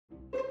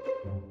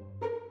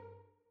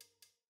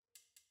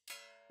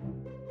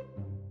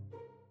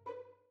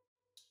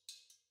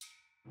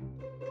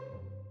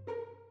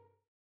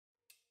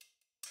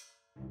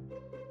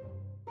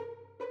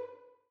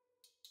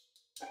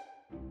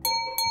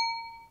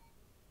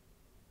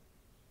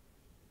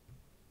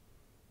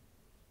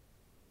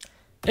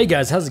Hey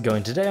guys, how's it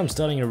going? Today I'm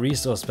starting a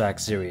resource pack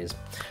series.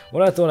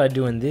 What I thought I'd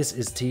do in this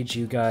is teach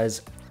you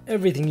guys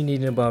everything you need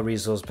to know about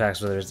resource packs,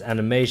 whether it's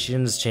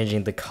animations,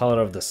 changing the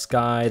color of the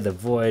sky, the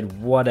void,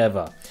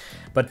 whatever.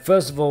 But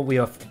first of all, we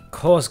of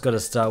course got to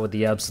start with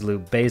the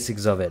absolute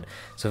basics of it.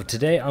 So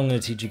today I'm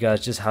going to teach you guys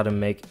just how to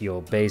make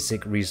your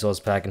basic resource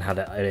pack and how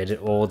to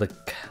edit all the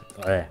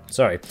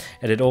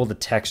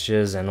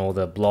textures and all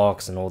the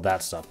blocks and all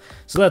that stuff.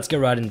 So let's get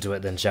right into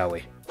it then, shall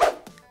we?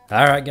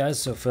 Alright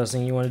guys, so first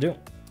thing you want to do,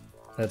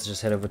 let's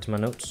just head over to my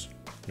notes.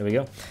 There we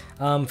go.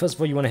 First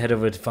of all, you want to head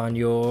over to find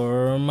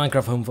your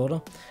Minecraft home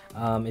folder.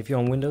 If you're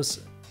on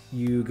Windows,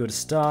 you go to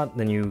Start,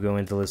 then you go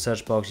into the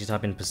search box, you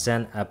type in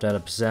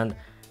 %,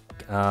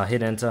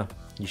 hit enter.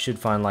 You should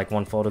find like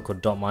one folder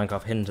called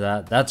 .minecraft, hit into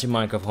that. That's your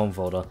Minecraft home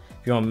folder.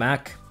 If you're on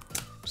Mac,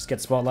 just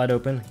get Spotlight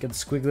open, get the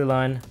squiggly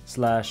line,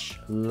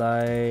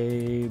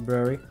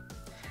 /library,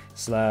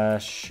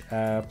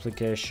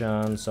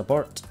 /application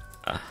support,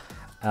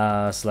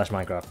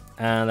 /Minecraft.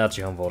 And that's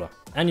your home folder.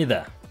 And you're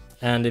there.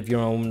 And if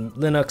you're on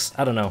Linux,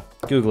 I don't know,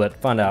 Google it,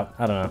 find out,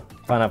 I don't know,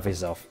 find out for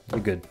yourself,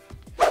 you're good.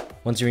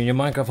 Once you're in your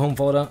Minecraft home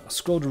folder,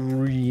 scroll to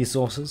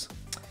resources.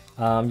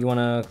 You want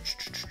to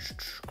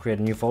create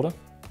a new folder,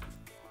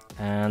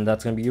 and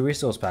that's going to be your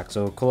resource pack,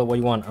 so call it what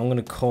you want. I'm going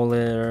to call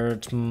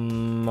it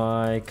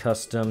my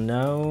custom,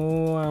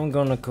 no, I'm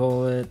going to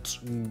call it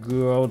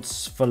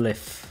Goats for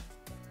Life.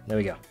 There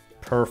we go,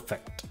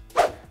 perfect.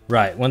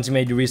 Right, once you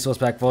made your resource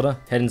pack folder,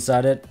 head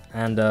inside it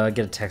and get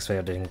a text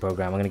editing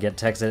program. I'm going to get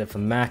TextEdit for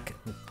Mac.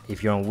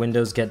 If you're on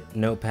Windows, get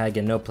Notepad,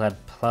 get Notepad++,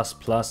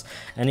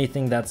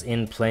 anything that's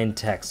in plain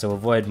text. So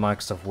avoid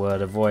Microsoft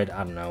Word, avoid,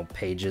 I don't know,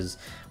 Pages,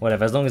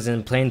 whatever. As long as it's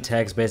in plain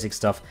text, basic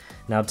stuff.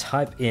 Now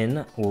type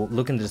in, or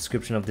look in the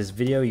description of this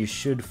video, you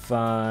should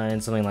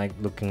find something like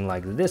looking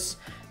like this.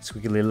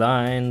 Squiggly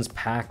lines,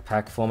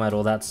 pack format,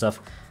 all that stuff.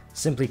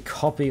 Simply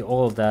copy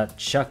all of that,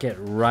 chuck it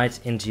right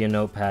into your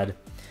Notepad.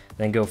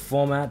 Then go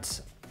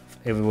format,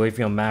 if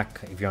you're on Mac,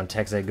 if you're on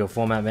TextEdit, go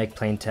format, make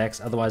plain text.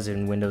 Otherwise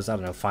in Windows, I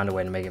don't know, find a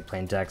way to make it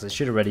plain text. It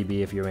should already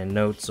be if you're in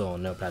Notes or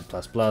Notepad++.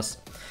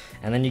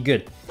 And then you're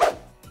good.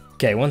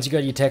 Okay, once you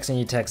got your text in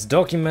your text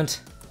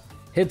document,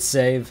 hit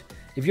save.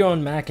 If you're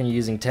on Mac and you're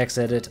using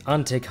TextEdit,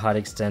 untick hide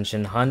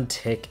extension,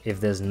 untick if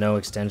there's no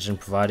extension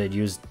provided,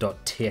 use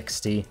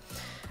 .txt.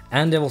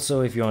 And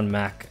also if you're on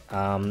Mac,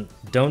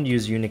 don't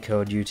use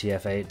Unicode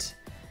UTF-8.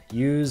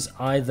 Use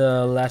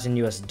either Latin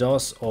US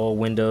DOS or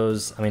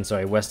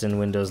Western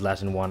Windows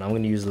Latin 1. I'm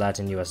going to use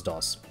Latin US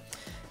DOS.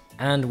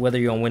 And whether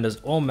you're on Windows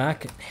or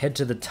Mac, head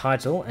to the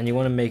title and you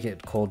want to make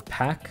it called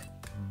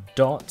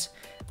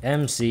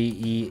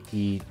MC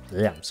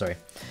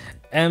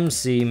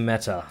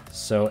Meta.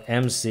 So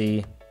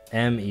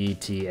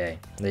MC-META.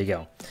 There you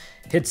go.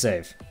 Hit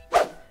save.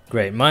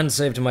 Great, mine's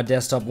saved to my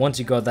desktop. Once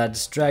you got that,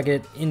 just drag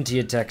it into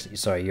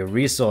your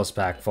resource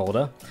pack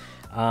folder.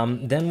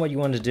 Then what you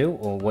want to do,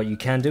 or what you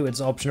can do,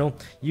 it's optional,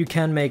 you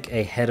can make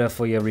a header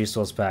for your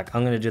resource pack.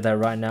 I'm going to do that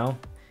right now.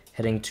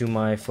 Heading to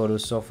my photo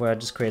software,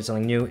 just create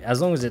something new.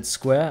 As long as it's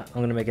square, I'm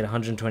going to make it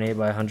 128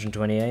 by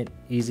 128.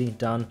 Easy,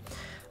 done.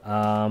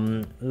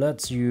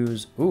 Let's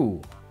use,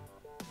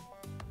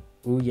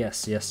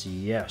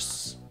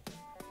 yes.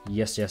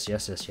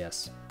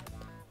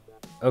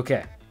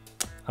 Okay.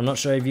 I'm not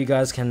sure if you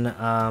guys can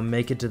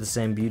make it to the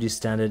same beauty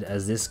standard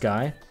as this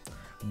guy,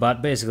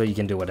 but basically you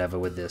can do whatever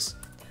with this.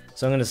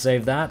 So I'm going to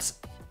save that,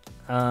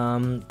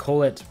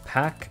 call it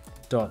I'm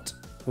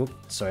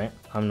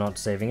not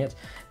saving it,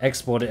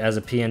 export it as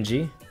a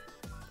PNG,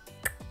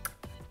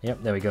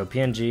 yep, there we go,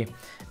 PNG,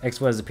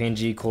 export as a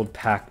PNG called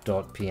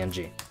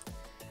pack.png,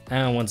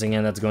 and once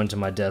again that's going to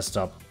my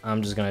desktop.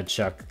 I'm just going to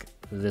chuck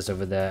this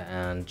over there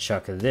and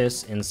chuck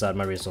this inside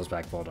my resource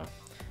pack folder.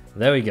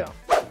 There we go.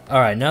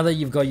 Alright, now that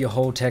you've got your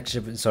whole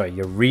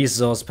your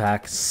resource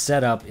pack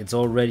set up, it's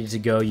all ready to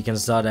go, you can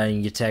start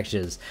adding your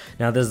textures.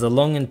 Now there's the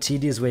long and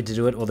tedious way to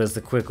do it, or there's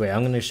the quick way.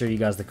 I'm going to show you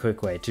guys the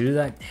quick way. To do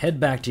that,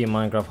 head back to your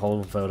Minecraft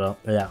home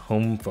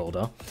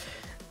folder.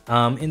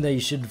 In there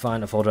you should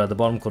find a folder at the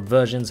bottom called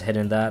versions, head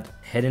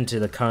into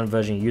the current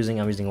version you're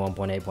using. I'm using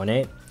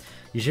 1.8.8.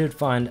 You should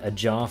find a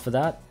jar for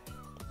that.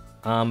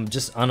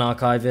 Just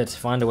unarchive it,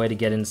 find a way to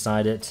get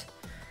inside it,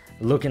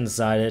 look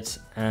inside it,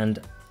 and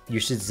you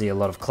should see a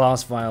lot of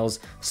class files.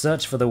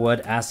 Search for the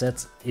word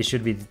assets. It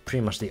should be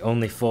pretty much the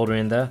only folder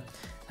in there.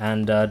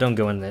 And don't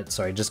go in it,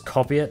 just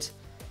copy it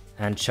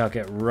and chuck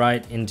it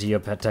right into your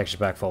texture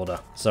pack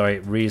folder.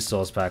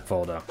 Resource pack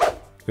folder.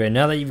 Great,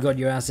 now that you've got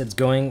your assets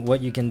going, what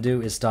you can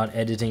do is start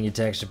editing your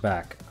texture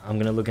pack. I'm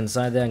going to look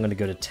inside there, I'm going to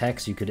go to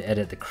text. You could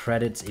edit the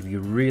credits if you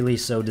really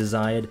so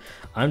desired.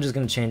 I'm just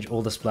going to change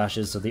all the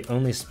splashes, so the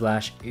only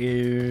splash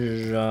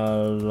is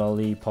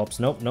lollipops.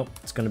 Nope,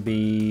 it's going to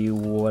be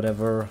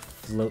whatever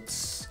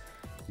floats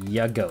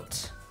ya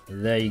goat.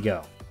 There you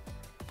go.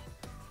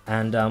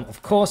 And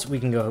of course we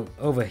can go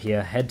over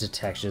here, head to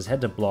textures,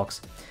 head to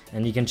blocks,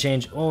 and you can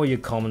change all your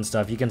common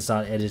stuff. You can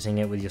start editing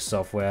it with your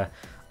software.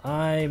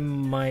 I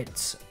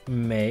might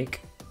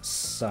make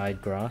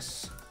side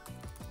grass.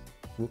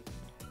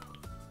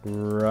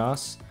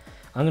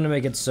 I'm gonna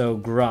make it so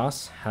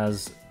grass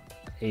has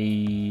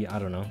a, I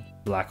don't know,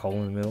 black hole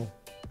in the middle.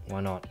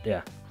 Why not?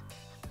 Yeah.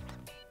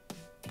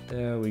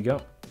 There we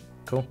go.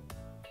 Cool.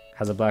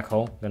 Has a black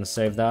hole. Gonna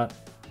save that.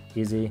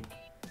 Easy.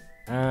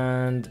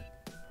 And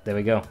there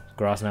we go.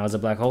 Grass now has a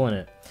black hole in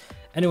it.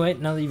 Anyway,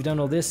 now that you've done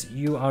all this,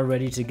 you are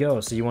ready to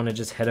go. So you want to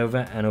just head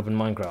over and open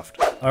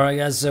Minecraft. Alright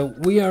guys, so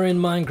we are in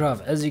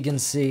Minecraft. As you can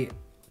see,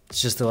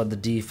 it's just the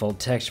default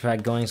texture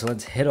pack going. So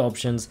let's hit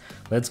options.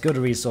 Let's go to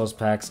resource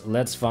packs.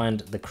 Let's find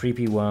the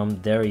creepy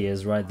worm. There he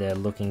is right there,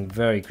 looking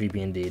very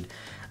creepy indeed.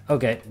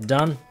 Okay,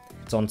 done.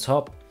 It's on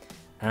top.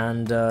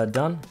 And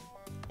done.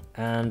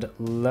 And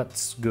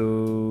let's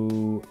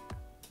go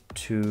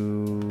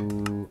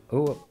to...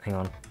 Oh, hang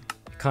on.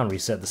 Can't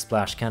reset the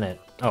splash, can it?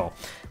 Oh,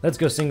 let's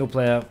go single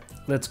player.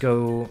 Let's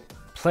go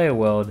player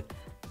world.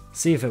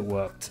 See if it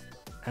worked.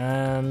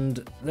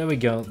 And there we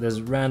go.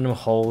 There's random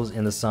holes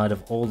in the side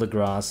of all the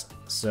grass,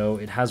 so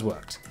it has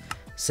worked.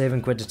 Save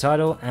and quit to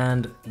title,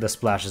 and the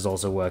splash is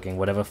also working,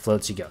 whatever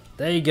floats you got.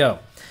 There you go.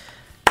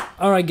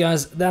 Alright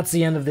guys, that's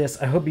the end of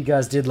this. I hope you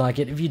guys did like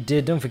it. If you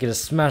did, don't forget to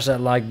smash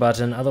that like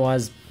button.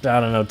 Otherwise, I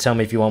don't know, tell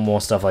me if you want more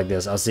stuff like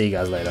this. I'll see you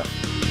guys later.